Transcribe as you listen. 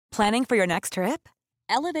Planning for your next trip?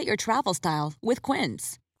 Elevate your travel style with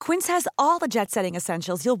Quince. Quince has all the jet-setting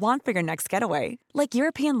essentials you'll want for your next getaway, like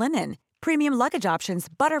European linen, premium luggage options,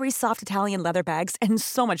 buttery soft Italian leather bags, and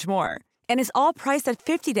so much more. And is all priced at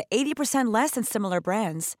 50 to 80% less than similar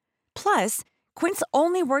brands. Plus, Quince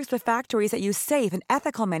only works with factories that use safe and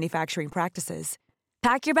ethical manufacturing practices.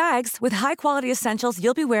 Pack your bags with high-quality essentials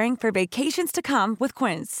you'll be wearing for vacations to come with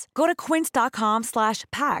Quince. Go to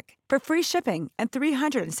quince.com/pack for free shipping and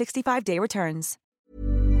 365-day returns.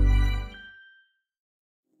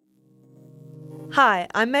 Hi,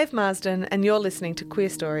 I'm Maeve Marsden and you're listening to Queer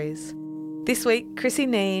Stories. This week, Krissy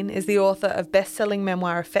Kneen is the author of best-selling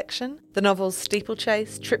memoir Affection, the novels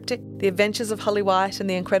Steeplechase, Triptych, The Adventures of Holly White and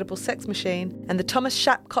the Incredible Sex Machine, and the Thomas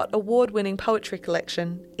Shapcott award-winning poetry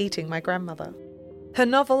collection, Eating My Grandmother. Her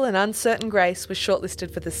novel, An Uncertain Grace, was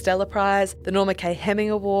shortlisted for the Stella Prize, the Norma K. Hemming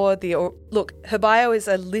Award, her bio is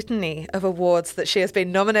a litany of awards that she has been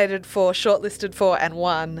nominated for, shortlisted for, and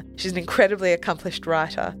won. She's an incredibly accomplished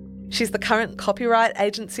writer. She's the current Copyright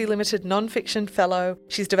Agency Limited Non-Fiction Fellow.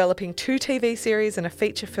 She's developing 2 TV series and a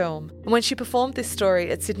feature film. And when she performed this story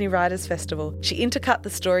at Sydney Writers' Festival, she intercut the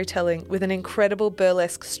storytelling with an incredible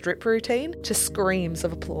burlesque strip routine to screams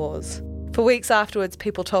of applause. For weeks afterwards,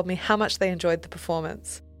 people told me how much they enjoyed the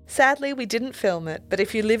performance. Sadly, we didn't film it, but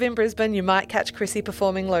if you live in Brisbane, you might catch Krissy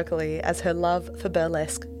performing locally as her love for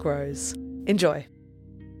burlesque grows. Enjoy.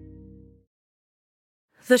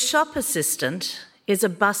 The shop assistant is a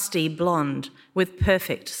busty blonde with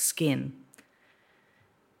perfect skin.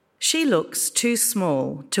 She looks too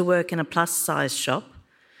small to work in a plus-size shop,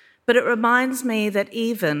 but it reminds me that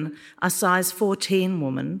even a size 14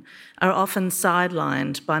 woman are often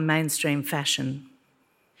sidelined by mainstream fashion.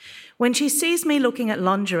 When she sees me looking at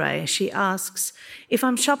lingerie, she asks if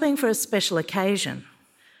I'm shopping for a special occasion.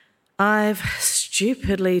 I've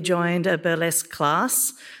stupidly joined a burlesque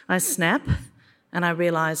class. I snap, and I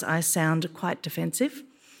realise I sound quite defensive.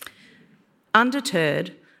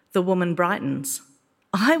 Undeterred, the woman brightens.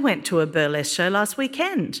 I went to a burlesque show last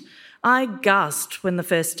weekend. I gasped when the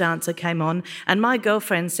first dancer came on, and my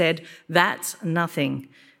girlfriend said, "That's nothing,"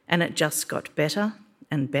 and it just got better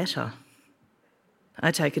and better. I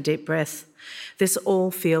take a deep breath. This all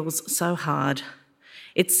feels so hard.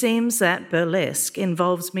 It seems that burlesque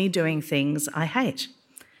involves me doing things I hate.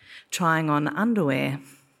 Trying on underwear,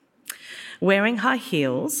 wearing high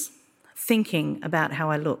heels, thinking about how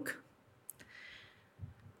I look.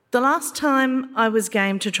 The last time I was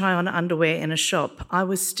game to try on underwear in a shop, I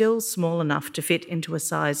was still small enough to fit into a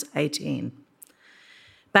size 18.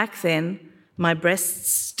 Back then, my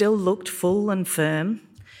breasts still looked full and firm,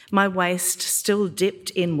 my waist still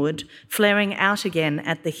dipped inward, flaring out again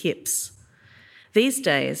at the hips. These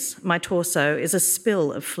days, my torso is a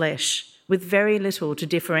spill of flesh, with very little to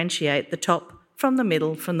differentiate the top from the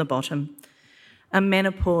middle from the bottom. A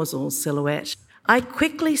menopausal silhouette. I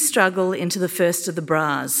quickly struggle into the first of the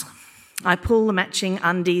bras. I pull the matching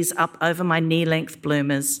undies up over my knee-length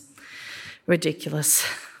bloomers. Ridiculous.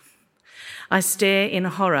 I stare in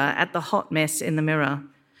horror at the hot mess in the mirror.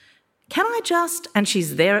 Can I just... And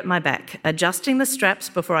she's there at my back, adjusting the straps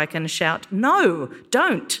before I can shout, "No,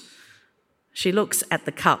 don't!" She looks at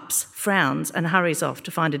the cups, frowns, and hurries off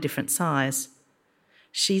to find a different size.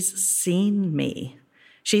 She's seen me.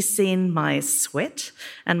 She's seen my sweat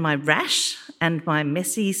and my rash and my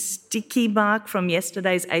messy sticky mark from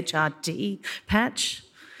yesterday's HRT patch.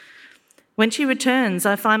 When she returns,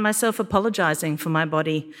 I find myself apologising for my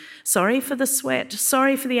body. Sorry for the sweat,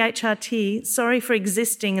 sorry for the HRT, sorry for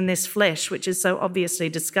existing in this flesh, which is so obviously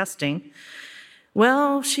disgusting.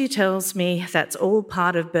 Well, she tells me that's all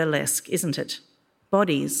part of burlesque, isn't it?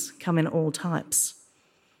 Bodies come in all types.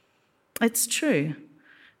 It's true.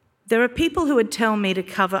 There are people who would tell me to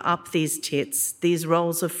cover up these tits, these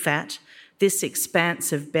rolls of fat, this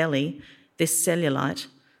expanse of belly, this cellulite.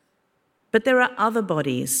 But there are other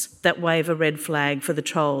bodies that wave a red flag for the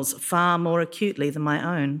trolls far more acutely than my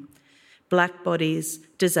own. Black bodies,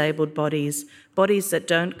 disabled bodies, bodies that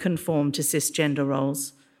don't conform to cisgender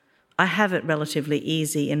roles. I have it relatively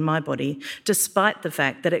easy in my body, despite the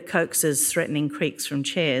fact that it coaxes threatening creaks from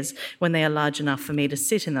chairs when they are large enough for me to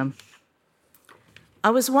sit in them. I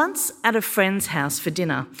was once at a friend's house for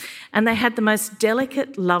dinner, and they had the most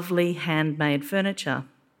delicate, lovely handmade furniture.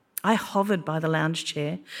 I hovered by the lounge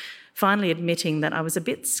chair, finally admitting that I was a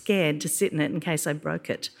bit scared to sit in it in case I broke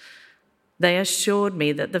it. They assured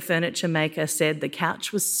me that the furniture maker said the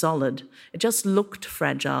couch was solid. It just looked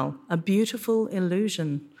fragile, a beautiful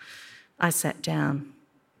illusion. I sat down.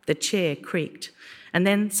 The chair creaked, and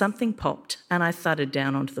then something popped, and I thudded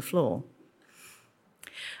down onto the floor.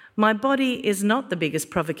 My body is not the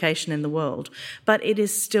biggest provocation in the world, but it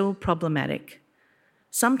is still problematic.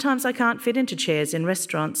 Sometimes I can't fit into chairs in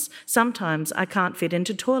restaurants. Sometimes I can't fit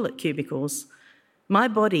into toilet cubicles. My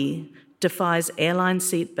body defies airline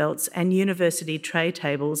seatbelts and university tray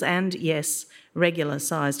tables and, yes,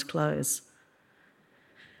 regular-sized clothes.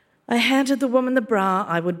 I handed the woman the bra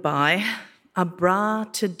I would buy, a bra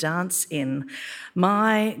to dance in.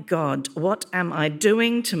 My God, what am I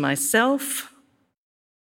doing to myself?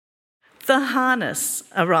 The harness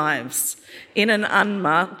arrives in an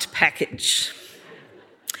unmarked package.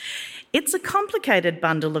 It's a complicated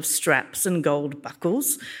bundle of straps and gold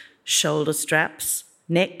buckles, shoulder straps,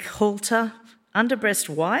 neck halter, underbreast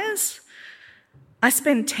wires. I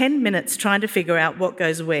spend 10 minutes trying to figure out what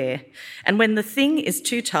goes where, and when the thing is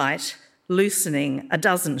too tight, loosening a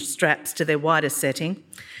dozen straps to their widest setting.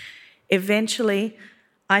 Eventually,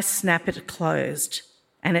 I snap it closed,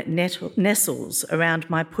 and it nestles around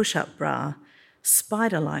my push-up bra,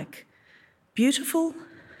 spider-like, beautiful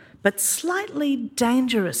but slightly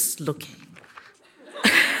dangerous looking.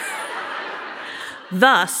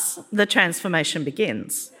 Thus, the transformation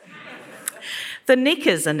begins. The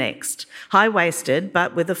knickers are next, high-waisted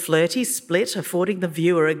but with a flirty split affording the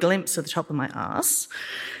viewer a glimpse of the top of my arse.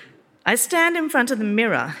 I stand in front of the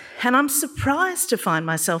mirror and I'm surprised to find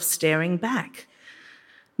myself staring back.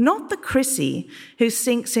 Not the Krissy who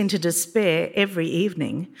sinks into despair every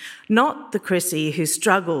evening, not the Krissy who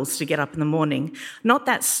struggles to get up in the morning, not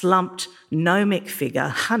that slumped, gnomic figure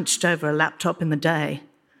hunched over a laptop in the day,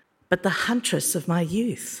 but the huntress of my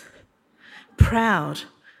youth. Proud,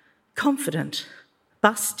 confident,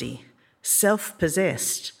 busty,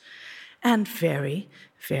 self-possessed, and very,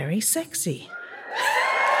 very sexy.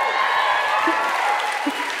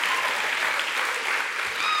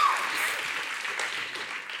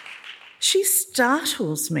 She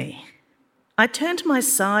startles me. I turn to my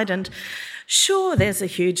side and sure, there's a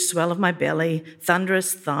huge swell of my belly,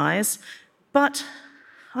 thunderous thighs, but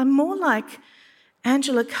I'm more like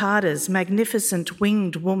Angela Carter's magnificent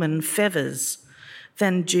winged woman feathers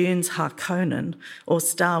than Dune's Harkonnen or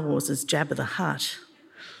Star Wars' Jabba the Hutt.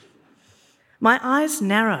 My eyes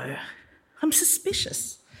narrow. I'm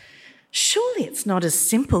suspicious. Surely it's not as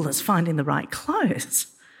simple as finding the right clothes.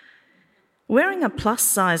 Wearing a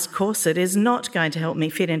plus-sized corset is not going to help me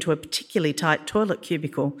fit into a particularly tight toilet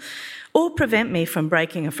cubicle or prevent me from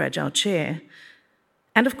breaking a fragile chair.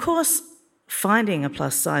 And of course, finding a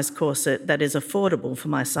plus-sized corset that is affordable for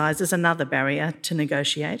my size is another barrier to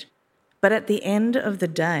negotiate. But at the end of the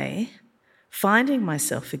day, finding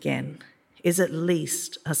myself again is at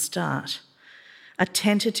least a start, a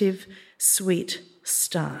tentative, sweet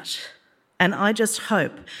start. And I just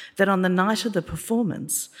hope that on the night of the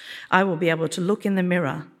performance, I will be able to look in the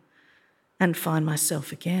mirror and find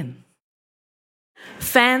myself again.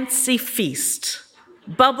 Fancy feast,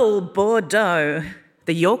 bubble Bordeaux,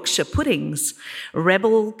 the Yorkshire puddings,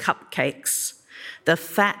 rebel cupcakes, the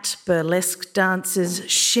fat burlesque dancers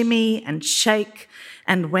shimmy and shake,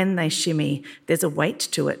 and when they shimmy, there's a weight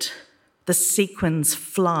to it. The sequins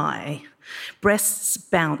fly. Breasts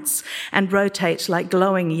bounce and rotate like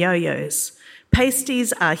glowing yo-yos.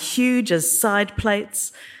 Pasties are huge as side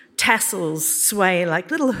plates. Tassels sway like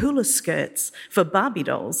little hula skirts for Barbie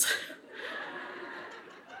dolls.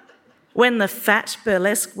 When the fat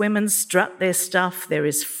burlesque women strut their stuff, there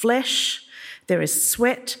is flesh, there is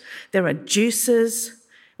sweat, there are juices.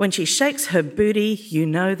 When she shakes her booty, you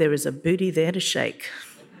know there is a booty there to shake.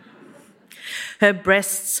 Her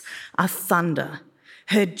breasts are thunder.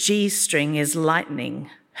 Her G-string is lightning.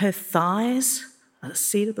 Her thighs are the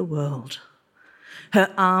seat of the world.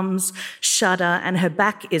 Her arms shudder and her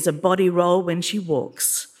back is a body roll when she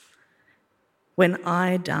walks. When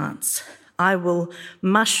I dance, I will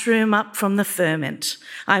mushroom up from the ferment.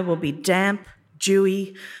 I will be damp,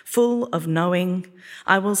 dewy, full of knowing.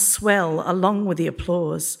 I will swell along with the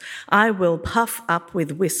applause. I will puff up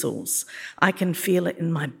with whistles. I can feel it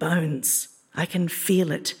in my bones. I can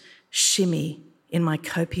feel it shimmy in my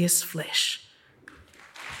copious flesh.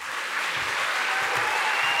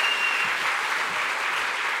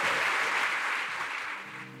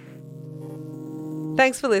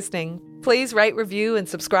 Thanks for listening. Please rate, review and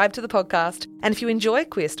subscribe to the podcast. And if you enjoy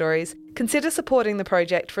Queer Stories, consider supporting the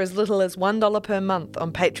project for as little as $1 per month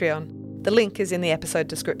on Patreon. The link is in the episode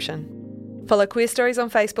description. Follow Queer Stories on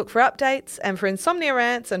Facebook for updates, and for insomnia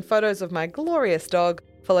rants and photos of my glorious dog,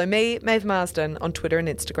 follow me, Maeve Marsden, on Twitter and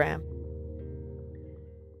Instagram.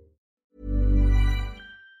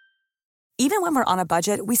 Even when we're on a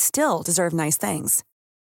budget, we still deserve nice things.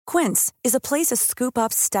 Quince is a place to scoop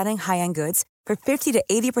up stunning high-end goods for 50 to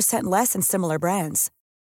 80% less than similar brands.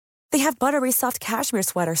 They have buttery soft cashmere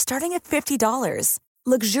sweaters starting at $50,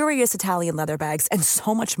 luxurious Italian leather bags, and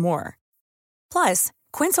so much more. Plus,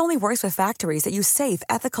 Quince only works with factories that use safe,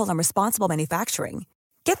 ethical, and responsible manufacturing.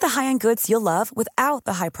 Get the high-end goods you'll love without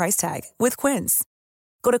the high price tag with Quince.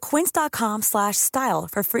 Go to quince.com/style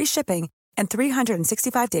for free shipping and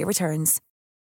 365-day returns.